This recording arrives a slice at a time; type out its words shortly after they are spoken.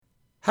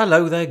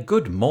Hello there,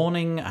 good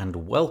morning,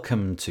 and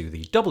welcome to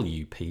the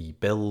WP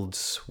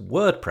Builds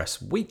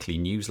WordPress weekly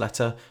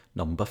newsletter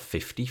number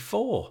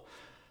 54.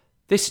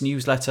 This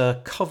newsletter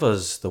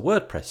covers the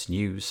WordPress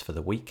news for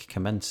the week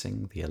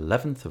commencing the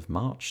 11th of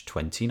March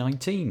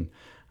 2019,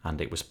 and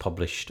it was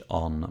published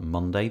on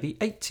Monday the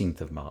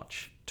 18th of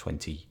March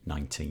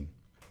 2019.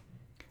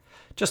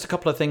 Just a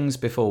couple of things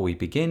before we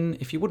begin.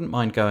 If you wouldn't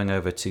mind going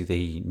over to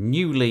the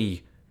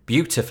newly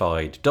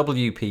beautified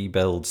WP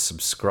Builds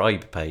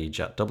subscribe page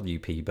at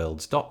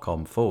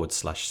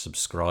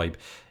wpbuilds.com/subscribe.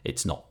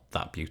 It's not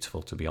that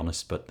beautiful, to be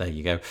honest, but there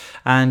you go.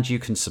 And you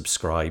can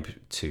subscribe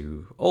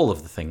to all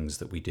of the things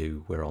that we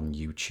do. We're on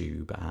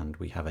YouTube and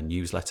we have a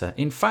newsletter.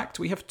 In fact,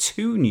 we have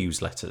two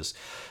newsletters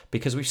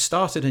because we've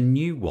started a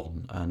new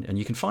one, and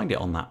you can find it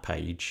on that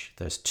page.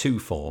 There's two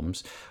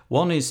forms.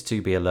 One is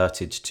to be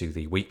alerted to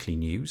the weekly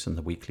news and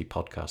the weekly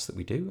podcast that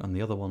we do, and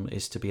the other one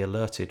is to be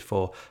alerted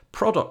for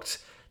product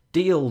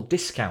deal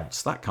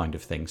discounts, that kind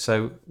of thing.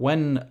 So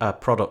when a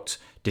product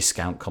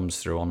discount comes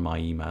through on my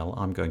email,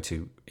 I'm going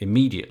to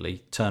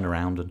immediately turn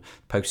around and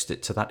post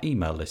it to that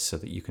email list so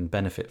that you can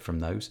benefit from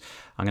those.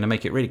 I'm going to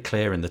make it really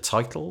clear in the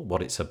title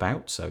what it's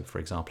about. So for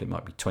example, it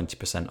might be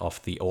 20%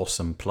 off the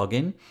awesome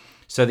plugin,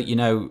 so that you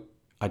know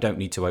I don't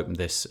need to open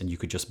this and you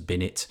could just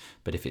bin it,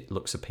 but if it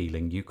looks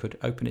appealing, you could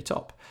open it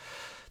up.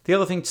 The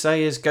other thing to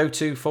say is go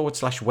to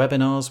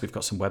 /webinars. We've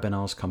got some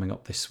webinars coming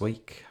up this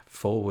week.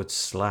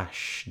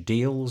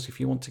 /deals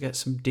if you want to get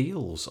some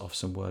deals off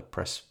some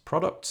WordPress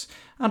products,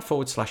 and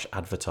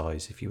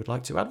 /advertise if you would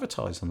like to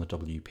advertise on the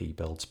WP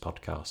Builds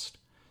podcast.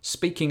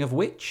 Speaking of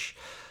which,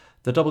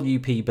 the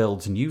WP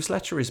Builds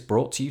newsletter is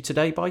brought to you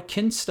today by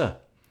Kinsta.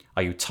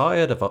 Are you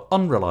tired of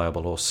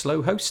unreliable or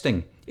slow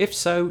hosting? If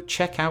so,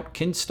 check out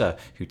Kinsta,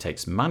 who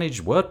takes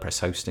managed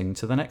WordPress hosting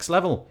to the next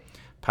level.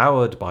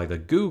 Powered by the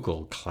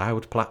Google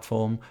Cloud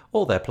Platform,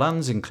 all their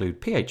plans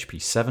include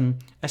PHP 7,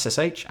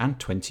 SSH, and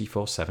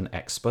 24/7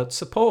 expert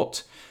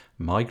support.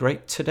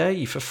 Migrate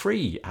today for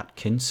free at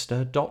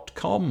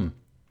kinsta.com.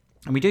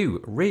 And we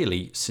do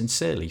really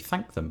sincerely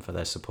thank them for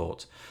their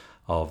support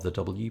of the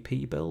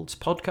WP Builds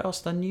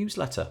podcast and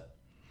newsletter.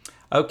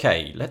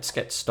 Okay, let's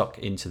get stuck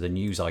into the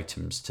news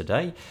items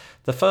today.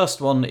 The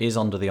first one is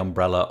under the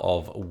umbrella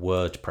of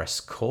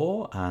WordPress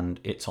Core, and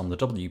it's on the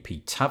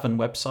WP Tavern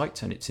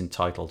website, and it's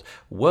entitled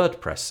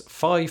WordPress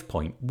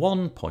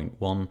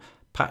 5.1.1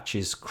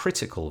 Patches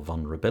Critical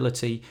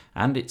Vulnerability,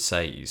 and it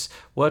says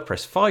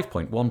WordPress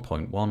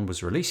 5.1.1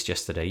 was released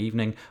yesterday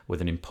evening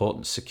with an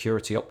important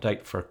security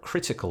update for a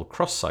critical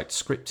cross-site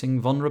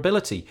scripting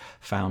vulnerability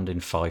found in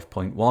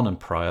 5.1 and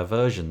prior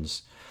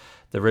versions.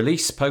 The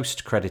release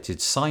post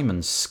credited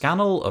Simon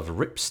Scannell of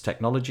RIPS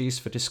Technologies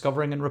for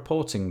discovering and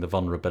reporting the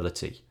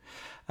vulnerability.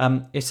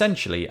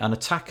 Essentially, an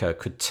attacker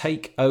could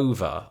take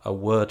over a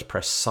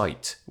WordPress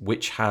site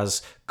which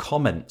has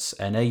comments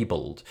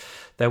enabled.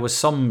 There was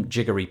some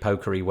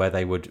jiggery-pokery where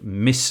they would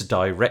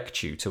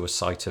misdirect you to a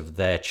site of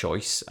their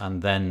choice,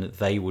 and then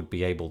they would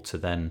be able to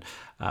then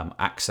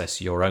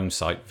access your own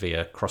site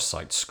via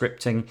cross-site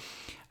scripting.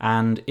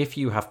 And if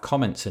you have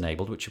comments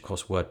enabled, which of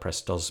course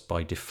WordPress does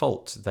by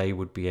default, they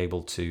would be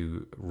able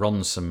to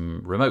run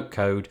some remote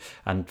code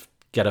and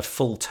get a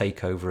full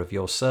takeover of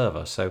your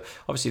server. So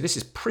obviously this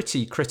is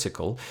pretty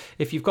critical.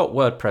 If you've got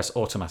WordPress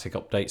automatic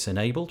updates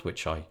enabled,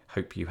 which I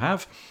hope you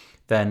have,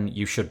 then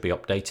you should be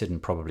updated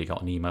and probably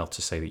got an email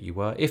to say that you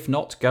were. If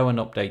not, go and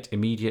update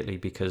immediately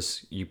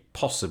because you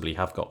possibly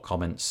have got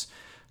comments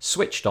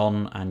switched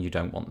on and you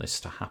don't want this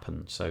to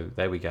happen. So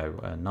there we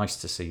go. Nice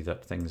to see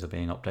that things are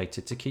being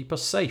updated to keep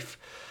us safe.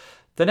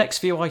 The next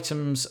few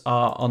items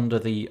are under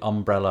the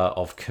umbrella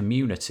of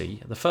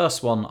community. The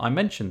first one, I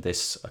mentioned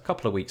this a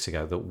couple of weeks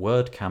ago, that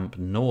WordCamp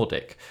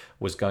Nordic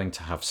was going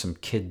to have some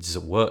kids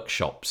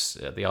workshops.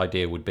 The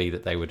idea would be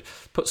that they would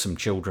put some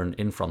children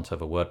in front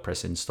of a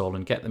WordPress install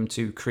and get them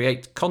to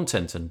create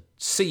content and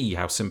see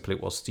how simple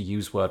it was to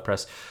use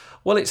WordPress.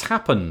 Well, it's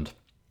happened.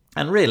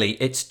 And really,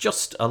 it's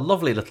just a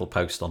lovely little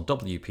post on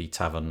WP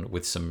Tavern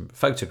with some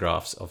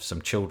photographs of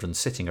some children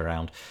sitting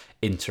around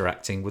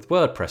interacting with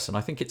WordPress. And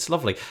I think it's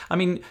lovely. I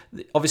mean,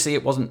 obviously,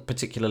 it wasn't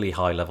particularly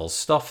high-level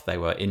stuff. They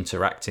were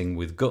interacting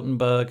with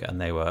Gutenberg and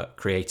they were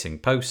creating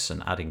posts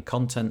and adding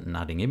content and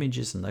adding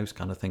images and those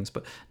kind of things.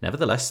 But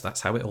nevertheless,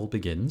 that's how it all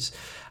begins.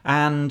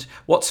 And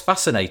what's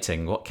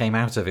fascinating, what came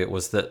out of it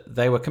was that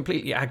they were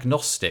completely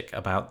agnostic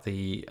about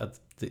the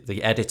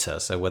editor,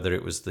 so whether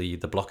it was the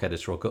block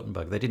editor or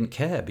Gutenberg, they didn't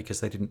care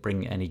because they didn't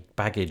bring any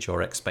baggage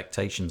or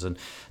expectations, and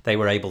they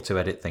were able to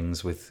edit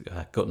things with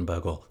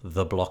Gutenberg or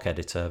the block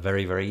editor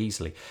very, very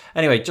easily.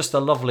 Anyway, just a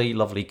lovely,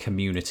 lovely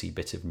community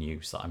bit of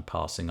news that I'm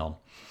passing on.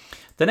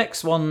 The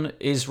next one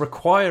is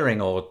requiring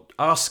or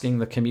asking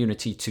the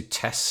community to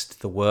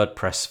test the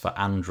WordPress for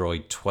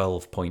Android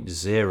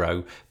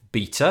 12.0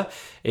 beta.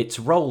 It's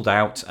rolled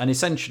out, and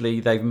essentially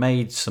they've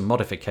made some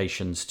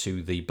modifications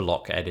to the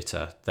block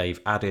editor. They've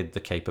added the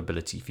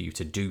capability for you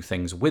to do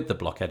things with the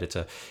block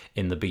editor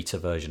in the beta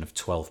version of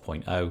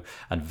 12.0.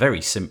 And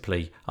very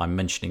simply, I'm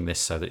mentioning this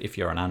so that if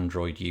you're an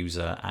Android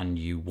user and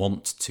you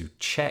want to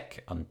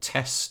check and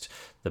test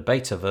the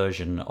beta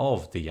version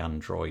of the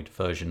Android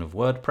version of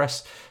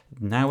WordPress,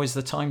 now is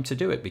the time to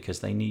do it because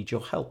they need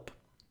your help.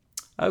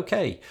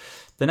 Okay,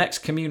 the next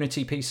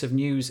community piece of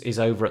news is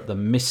over at the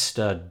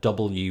MrWweb.com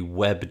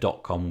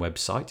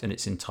website, and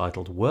it's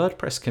entitled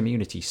WordPress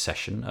Community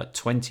Session at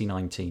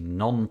 2019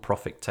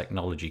 Non-Profit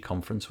Technology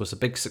Conference was a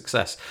big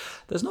success.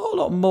 There's not a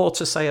lot more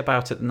to say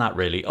about it than that,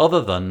 really,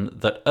 other than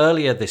that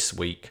earlier this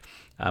week,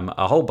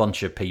 a whole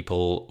bunch of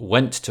people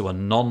went to a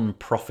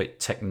non-profit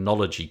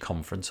technology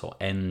conference, or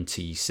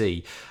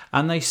NTC,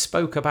 and they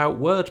spoke about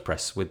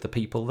WordPress with the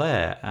people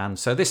there. And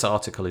so this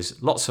article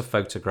is lots of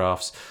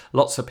photographs,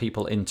 lots of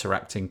people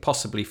interacting,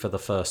 possibly for the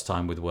first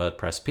time with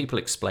WordPress, people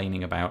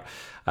explaining about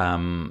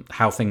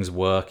how things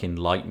work in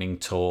lightning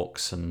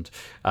talks and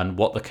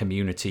what the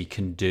community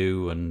can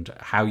do and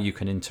how you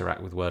can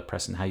interact with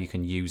WordPress and how you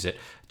can use it.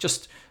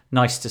 Just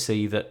nice to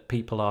see that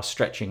people are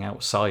stretching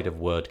outside of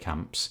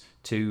WordCamps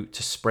to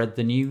spread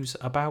the news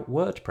about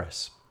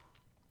WordPress.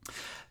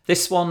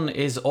 This one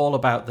is all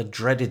about the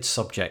dreaded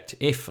subject.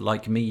 If,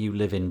 like me, you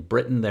live in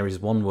Britain, there is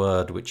one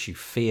word which you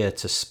fear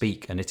to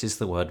speak, and it is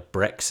the word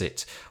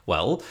Brexit.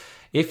 Well,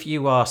 if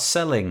you are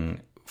selling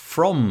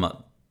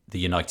from the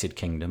United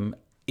Kingdom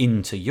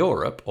into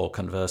Europe, or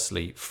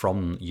conversely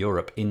from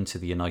Europe into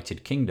the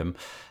United Kingdom,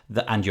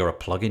 and you're a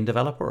plugin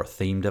developer or a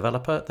theme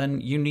developer, then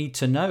you need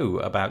to know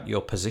about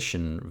your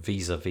position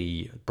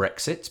vis-a-vis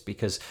Brexit,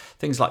 because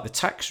things like the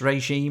tax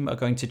regime are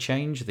going to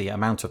change, the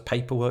amount of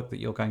paperwork that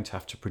you're going to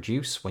have to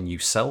produce when you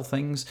sell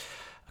things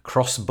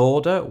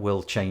cross-border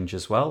will change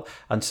as well.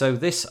 And so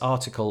this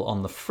article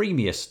on the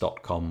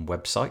freemius.com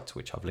website,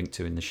 which I've linked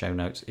to in the show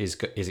notes, is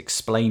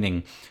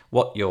explaining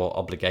what your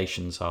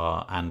obligations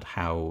are and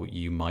how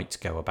you might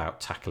go about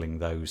tackling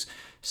those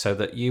so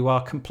that you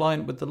are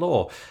compliant with the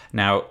law.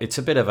 Now, it's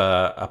a bit of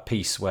a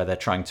piece where they're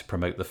trying to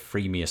promote the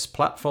Freemius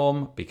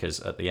platform, because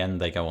at the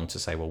end they go on to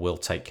say, well, we'll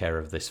take care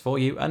of this for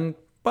you. And,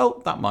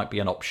 well, that might be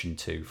an option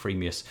too.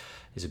 Freemius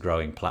is a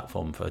growing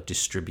platform for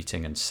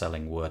distributing and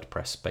selling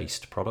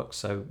WordPress-based products,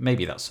 so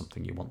maybe that's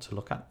something you want to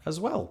look at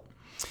as well.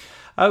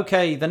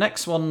 Okay, the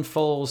next one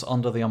falls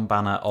under the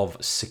banner of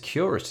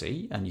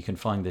security, and you can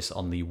find this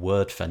on the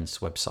WordFence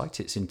website.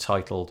 It's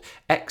entitled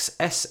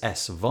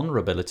XSS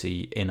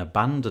Vulnerability in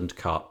Abandoned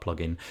Cart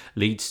Plugin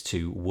Leads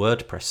to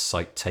WordPress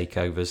Site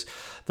Takeovers.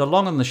 The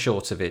long and the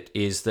short of it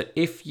is that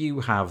if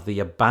you have the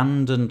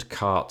Abandoned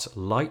Cart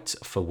Lite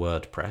for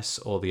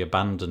WordPress or the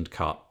Abandoned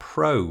Cart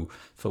Pro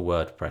for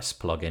WordPress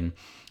plugin,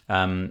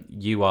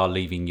 you are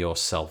leaving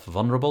yourself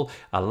vulnerable.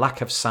 A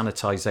lack of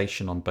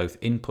sanitization on both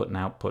input and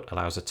output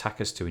allows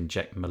attackers to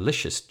inject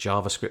malicious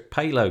JavaScript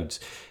payloads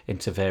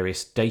into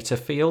various data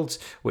fields,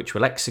 which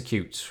will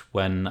execute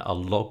when a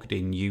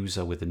logged-in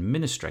user with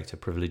administrator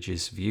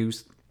privileges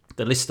views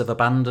the list of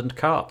abandoned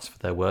carts for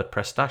their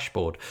WordPress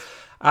dashboard.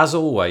 As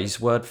always,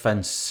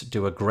 WordFence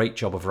do a great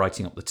job of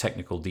writing up the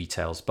technical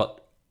details, but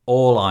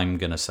all I'm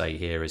going to say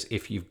here is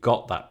if you've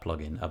got that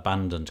plugin,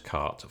 Abandoned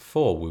Cart,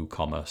 for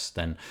WooCommerce,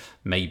 then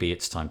maybe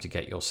it's time to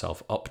get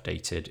yourself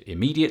updated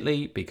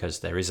immediately, because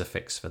there is a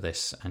fix for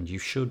this and you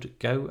should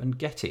go and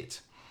get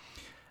it.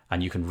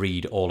 And you can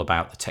read all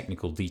about the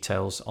technical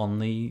details on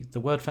the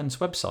WordFence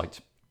website.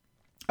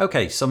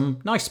 Okay, some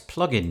nice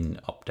plugin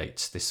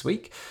updates this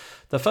week.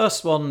 The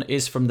first one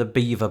is from the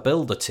Beaver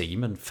Builder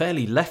team, and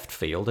fairly left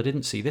field, I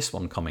didn't see this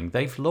one coming.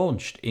 They've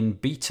launched in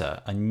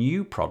beta a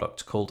new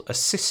product called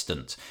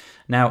Assistant.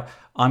 Now,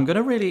 I'm going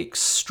to really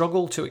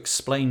struggle to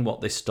explain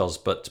what this does,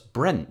 but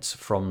Brent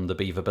from the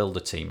Beaver Builder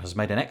team has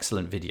made an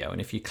excellent video,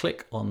 and if you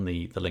click on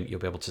the link, you'll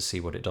be able to see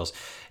what it does.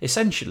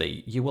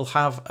 Essentially, you will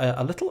have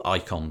a little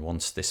icon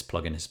once this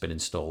plugin has been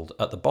installed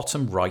at the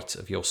bottom right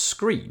of your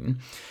screen.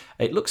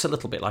 It looks a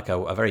little bit like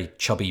a very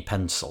chubby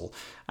pencil,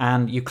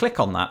 and you click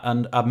on that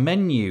and a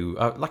menu,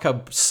 like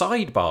a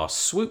sidebar,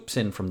 swoops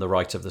in from the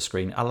right of the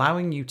screen,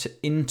 allowing you to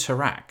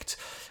interact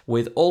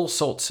with all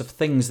sorts of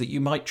things that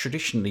you might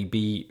traditionally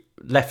be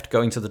left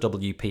going to the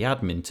WP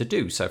admin to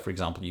do. So, for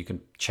example, you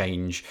can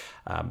change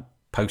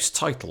post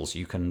titles,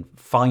 you can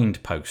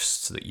find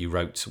posts that you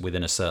wrote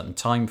within a certain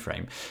time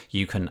frame,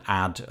 you can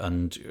add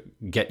and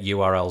get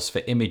URLs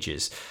for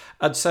images.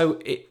 And so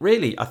it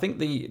really, I think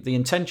the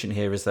intention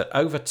here is that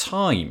over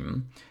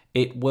time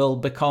it will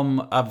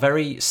become a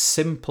very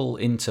simple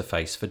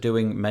interface for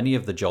doing many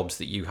of the jobs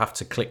that you have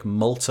to click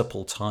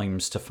multiple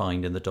times to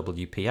find in the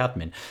WP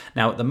admin.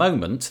 Now, at the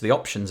moment, the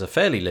options are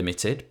fairly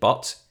limited,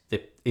 but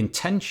the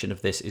intention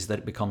of this is that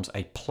it becomes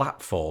a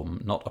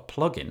platform, not a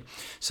plugin.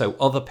 So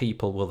other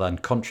people will then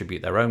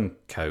contribute their own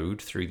code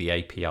through the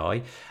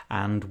API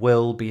and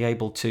will be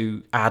able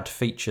to add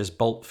features,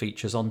 bolt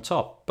features on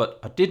top. But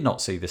I did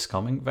not see this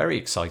coming. Very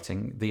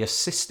exciting.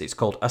 It's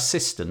called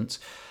Assistant,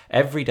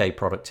 Everyday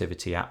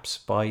Productivity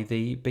Apps by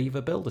the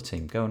Beaver Builder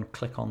team. Go and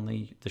click on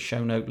the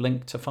show note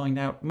link to find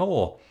out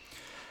more.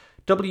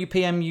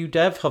 WPMU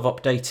Dev have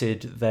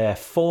updated their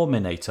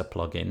Forminator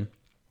plugin.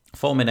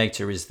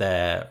 Forminator is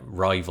their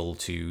rival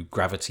to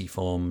Gravity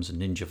Forms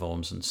and Ninja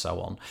Forms and so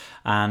on.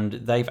 And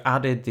they've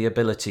added the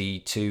ability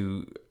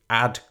to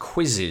add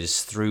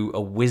quizzes through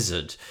a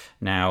wizard.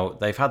 Now,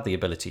 they've had the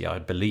ability, I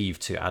believe,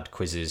 to add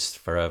quizzes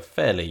for a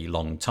fairly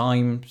long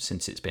time,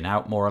 since it's been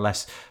out more or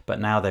less,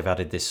 but now they've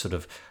added this sort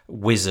of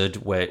wizard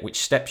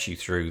which steps you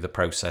through the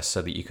process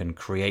so that you can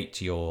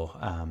create your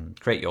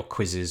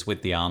quizzes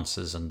with the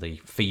answers and the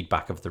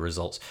feedback of the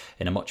results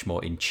in a much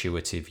more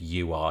intuitive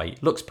UI.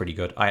 Looks pretty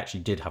good. I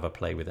actually did have a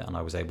play with it and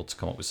I was able to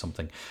come up with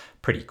something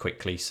pretty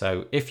quickly.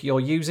 So if you're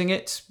using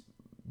it,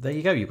 there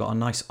you go. You've got a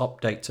nice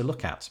update to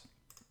look at.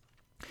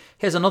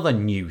 Here's another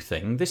new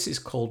thing. This is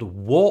called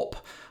Warp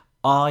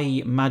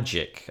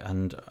iMagick,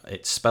 and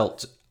it's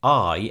spelt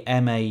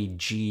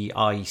iMagick,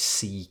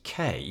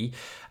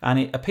 and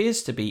it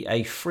appears to be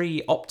a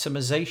free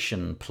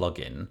optimization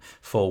plugin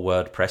for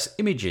WordPress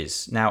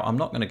images. Now, I'm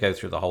not going to go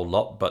through the whole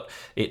lot, but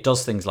it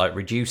does things like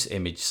reduce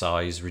image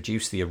size,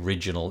 reduce the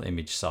original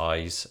image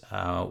size,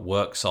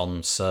 works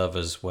on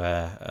servers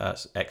where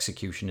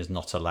execution is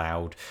not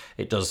allowed.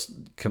 It does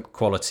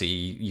quality.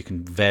 You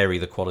can vary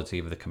the quality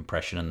of the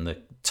compression and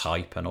the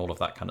type and all of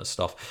that kind of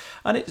stuff,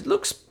 and it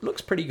looks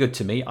pretty good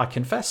to me. I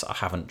confess I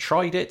haven't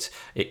tried it.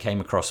 It came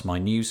across my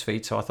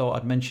newsfeed, so I thought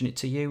I'd mention it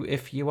to you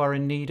if you are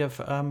in need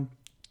of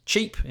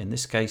cheap, in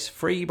this case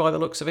free by the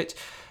looks of it,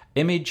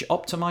 image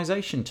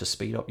optimization to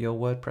speed up your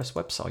WordPress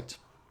website.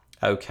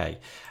 Okay,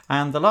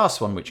 and the last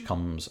one, which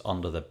comes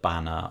under the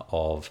banner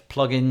of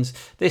plugins,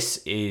 this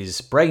is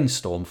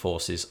Brainstorm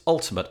Force's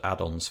ultimate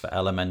add-ons for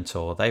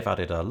Elementor. They've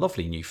added a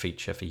lovely new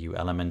feature for you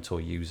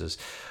Elementor users,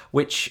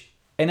 which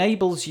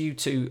enables you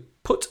to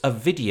put a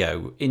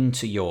video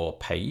into your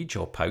page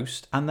or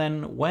post, and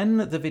then when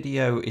the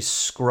video is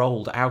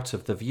scrolled out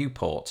of the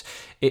viewport,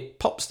 it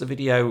pops the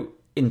video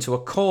into a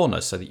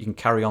corner so that you can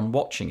carry on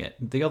watching it.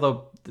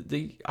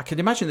 I can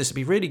imagine this would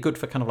be really good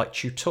for kind of like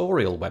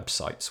tutorial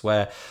websites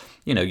where,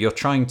 you know, you're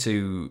trying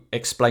to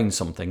explain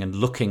something and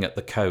looking at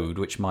the code,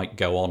 which might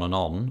go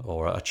on,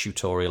 or a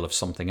tutorial of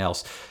something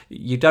else.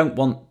 You don't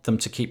want them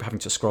to keep having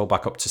to scroll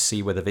back up to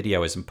see where the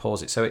video is and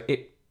pause it. So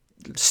it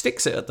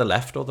sticks it at the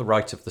left or the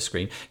right of the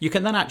screen. You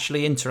can then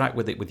actually interact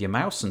with it with your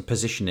mouse and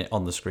position it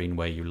on the screen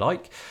where you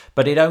like,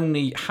 but it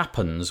only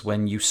happens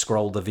when you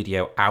scroll the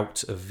video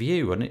out of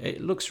view, and it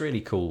looks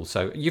really cool.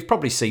 So you've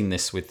probably seen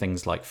this with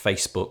things like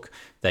Facebook.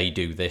 They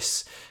do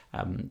this,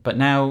 but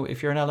now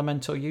if you're an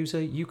Elementor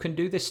user, you can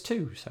do this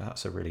too. So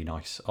that's a really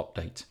nice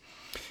update.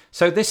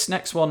 So this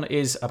next one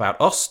is about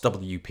us,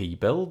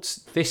 WP Builds.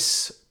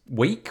 This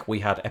week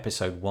we had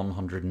episode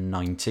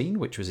 119,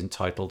 which was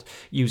entitled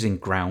Using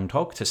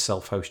Groundhog to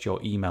Self-Host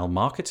Your Email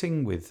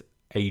Marketing with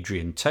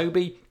Adrian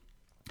Toby.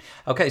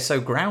 Okay,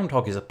 so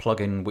Groundhog is a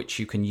plugin which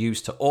you can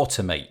use to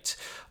automate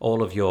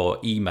all of your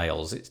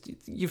emails.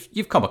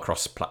 You've come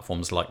across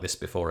platforms like this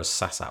before as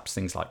SaaS apps,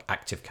 things like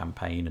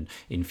ActiveCampaign and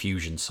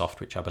Infusionsoft,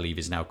 which I believe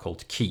is now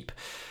called Keep.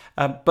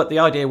 But the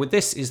idea with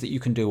this is that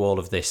you can do all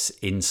of this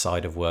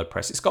inside of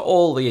WordPress. It's got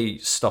all the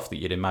stuff that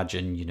you'd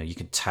imagine. You know, you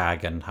can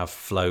tag and have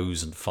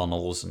flows and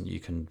funnels, and you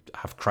can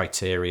have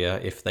criteria.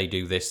 If they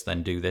do this,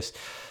 then do this.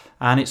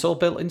 And it's all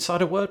built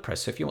inside of WordPress.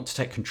 So if you want to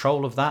take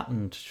control of that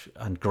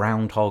and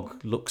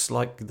Groundhog looks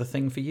like the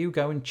thing for you,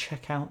 go and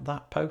check out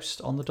that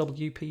post on the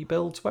WP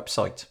Builds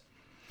website.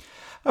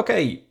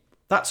 Okay,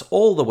 that's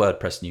all the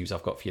WordPress news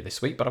I've got for you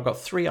this week, but I've got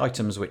 3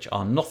 items which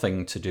are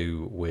nothing to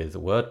do with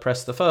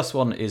WordPress. The first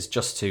one is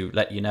just to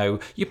let you know,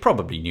 you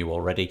probably knew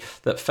already,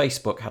 that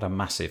Facebook had a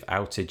massive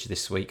outage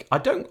this week. I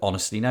don't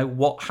honestly know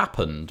what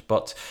happened,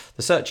 but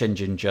the search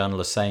engine journal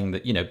is saying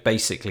that, you know,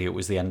 basically it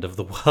was the end of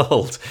the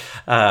world.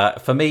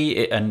 For me,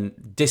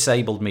 it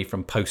disabled me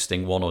from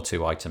posting 1 or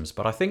 2 items,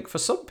 but I think for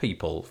some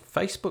people,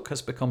 Facebook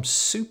has become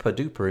super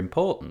duper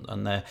important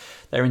and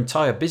their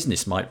entire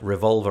business might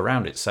revolve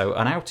around it. So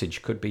an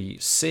outage could be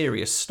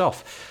serious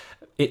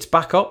stuff. It's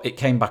back up. It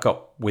came back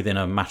up within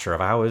a matter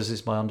of hours,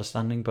 is my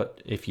understanding.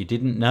 But if you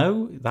didn't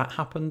know, that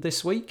happened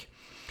this week.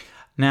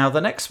 Now, the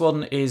next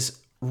one is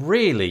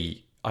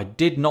really, I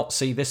did not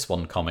see this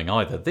one coming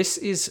either.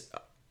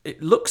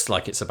 It looks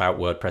like it's about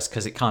WordPress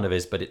because it kind of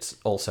is, but it's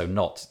also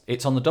not.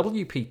 It's on the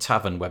WP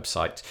Tavern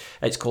website.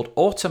 It's called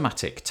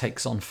Automatic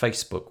Takes on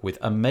Facebook with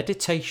a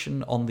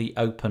Meditation on the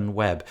Open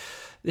Web.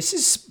 This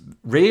is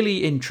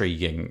really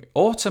intriguing.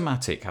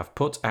 Automatic have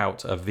put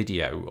out a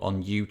video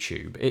on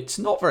YouTube. It's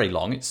not very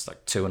long. It's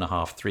like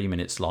 2.5, 3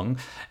 minutes long.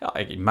 I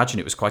imagine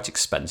it was quite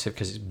expensive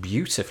because it's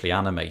beautifully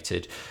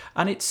animated.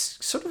 And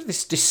it's sort of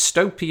this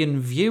dystopian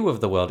view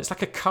of the world. It's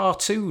like a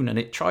cartoon, and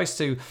it tries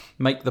to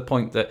make the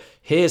point that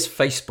here's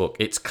Facebook.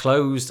 It's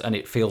closed and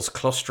it feels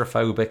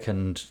claustrophobic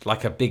and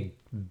like a big,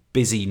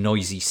 busy,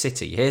 noisy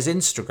city. Here's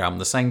Instagram,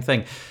 the same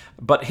thing.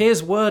 But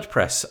here's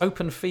WordPress,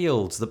 open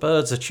fields, the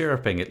birds are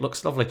chirping, it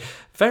looks lovely.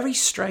 Very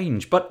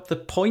strange, but the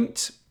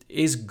point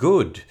is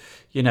good.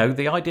 You know,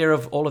 the idea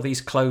of all of these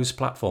closed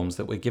platforms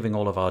that we're giving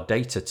all of our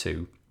data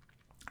to,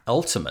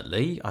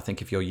 ultimately, I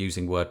think if you're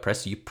using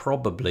WordPress, you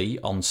probably,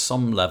 on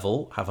some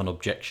level, have an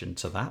objection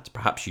to that.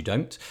 Perhaps you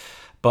don't.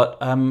 But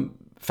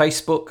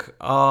Facebook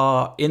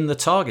are in the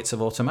targets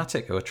of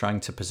Automatic, who are trying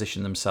to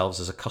position themselves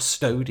as a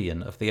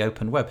custodian of the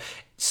open web.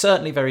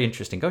 Certainly very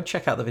interesting. Go and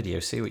check out the video,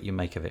 see what you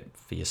make of it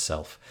for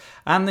yourself.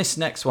 And this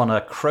next one,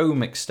 a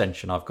Chrome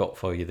extension I've got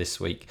for you this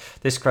week.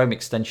 This Chrome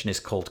extension is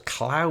called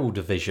Cloud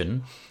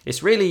Vision.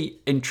 It's really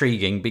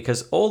intriguing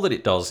because all that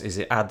it does is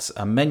it adds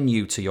a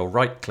menu to your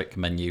right-click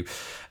menu.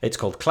 It's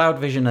called Cloud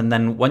Vision, and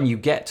then when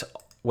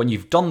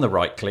you've done the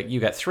right click, you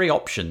get three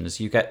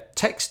options. You get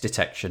text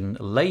detection,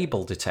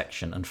 label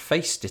detection, and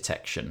face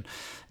detection.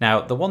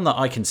 Now, the one that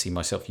I can see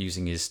myself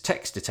using is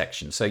text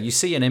detection. So you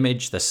see an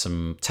image, there's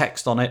some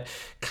text on it,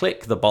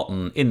 click the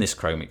button in this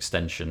Chrome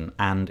extension,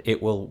 and it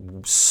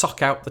will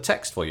suck out the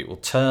text for you. It will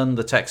turn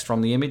the text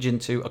from the image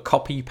into a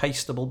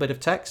copy-pastable bit of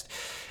text.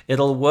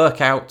 It'll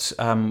work out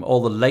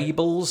all the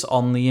labels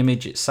on the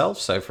image itself.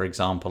 So, for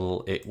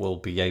example, it will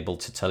be able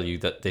to tell you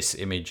that this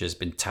image has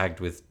been tagged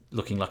with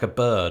looking like a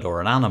bird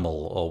or an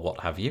animal or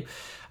what have you.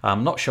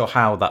 I'm not sure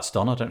how that's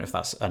done. I don't know if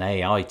that's an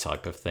AI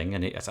type of thing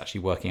and it's actually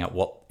working out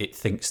what it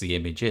thinks the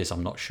image is.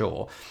 I'm not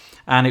sure.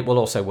 And it will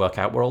also work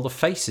out where all the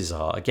faces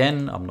are.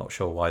 Again, I'm not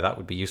sure why that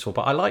would be useful,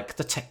 but I like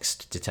the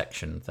text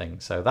detection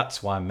thing. So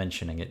that's why I'm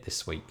mentioning it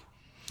this week.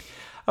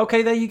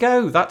 Okay, there you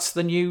go. That's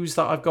the news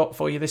that I've got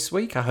for you this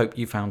week. I hope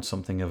you found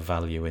something of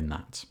value in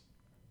that.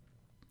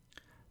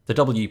 The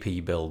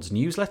WP Builds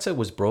newsletter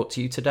was brought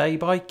to you today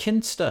by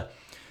Kinsta.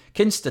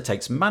 Kinsta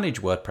takes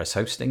managed WordPress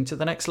hosting to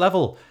the next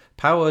level.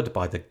 Powered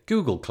by the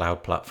Google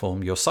Cloud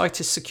Platform, your site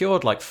is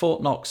secured like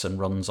Fort Knox and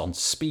runs on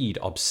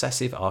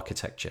speed-obsessive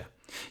architecture.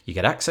 You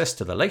get access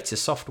to the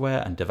latest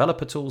software and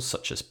developer tools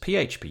such as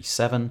PHP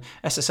 7,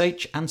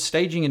 SSH, and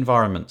staging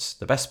environments.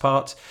 The best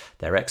part,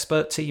 their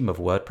expert team of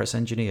WordPress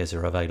engineers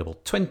are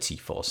available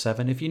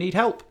 24/7 if you need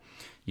help.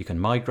 You can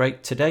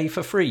migrate today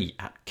for free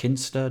at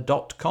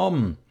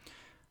kinsta.com.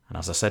 And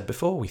as I said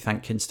before, we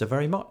thank Kinsta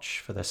very much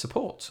for their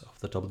support of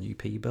the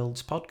WP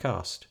Builds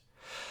podcast.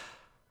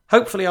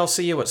 Hopefully I'll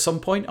see you at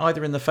some point,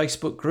 either in the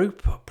Facebook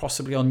group,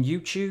 possibly on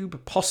YouTube,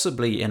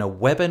 possibly in a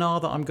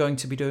webinar that I'm going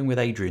to be doing with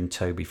Adrian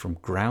Toby from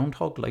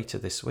Groundhog later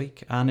this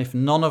week. And if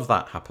none of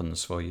that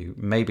happens for you,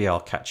 maybe I'll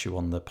catch you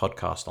on the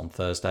podcast on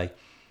Thursday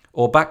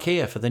or back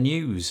here for the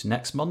news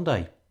next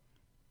Monday.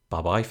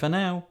 Bye-bye for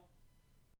now.